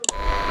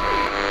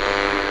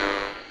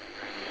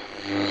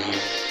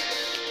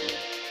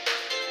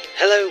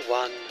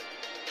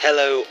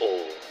Hello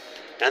all,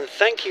 and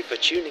thank you for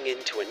tuning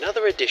in to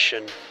another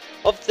edition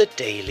of the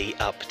Daily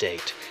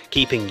Update,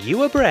 keeping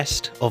you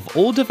abreast of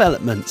all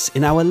developments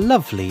in our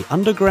lovely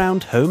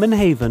underground home and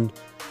haven,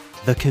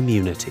 the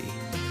community.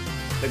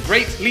 The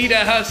great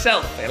leader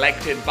herself,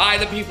 elected by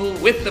the people,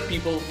 with the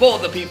people, for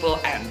the people,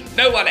 and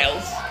no one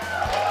else.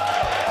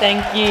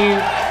 Thank you.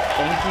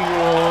 Thank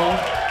you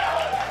all.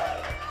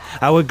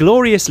 Our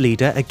glorious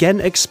leader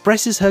again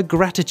expresses her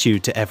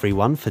gratitude to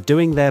everyone for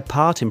doing their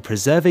part in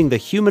preserving the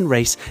human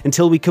race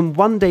until we can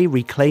one day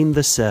reclaim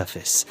the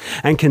surface,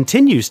 and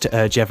continues to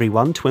urge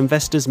everyone to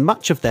invest as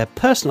much of their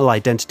personal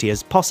identity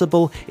as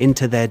possible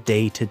into their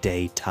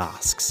day-to-day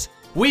tasks.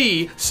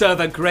 We serve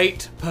a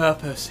great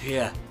purpose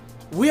here.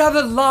 We are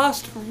the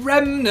last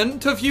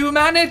remnant of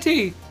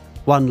humanity.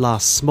 One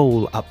last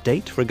small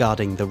update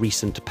regarding the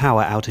recent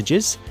power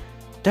outages.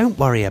 Don't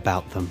worry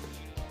about them.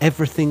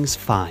 Everything's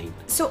fine.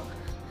 So,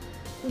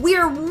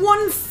 we're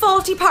one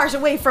faulty part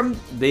away from...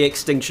 the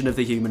extinction of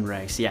the human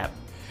race, yeah.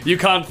 You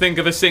can't think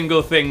of a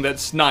single thing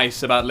that's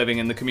nice about living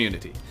in the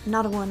community.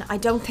 Not a one. I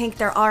don't think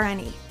there are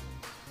any.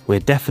 We're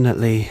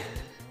definitely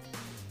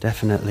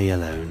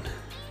alone.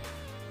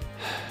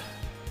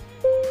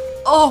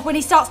 Oh, when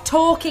he starts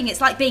talking, it's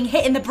like being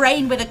hit in the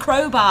brain with a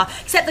crowbar,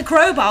 except the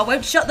crowbar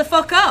won't shut the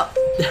fuck up.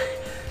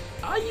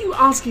 Are you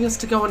asking us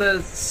to go on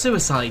a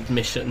suicide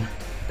mission?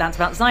 That's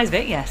about the size of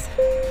it, yes.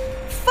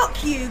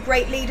 Fuck you,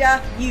 great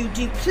leader, you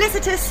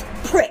duplicitous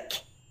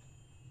prick.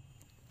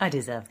 I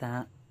deserve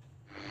that.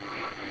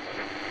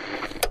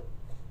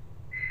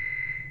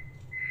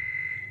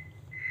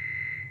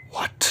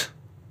 What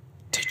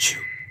did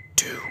you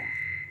do?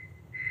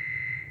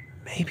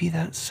 Maybe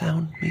that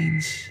sound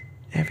means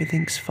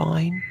everything's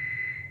fine?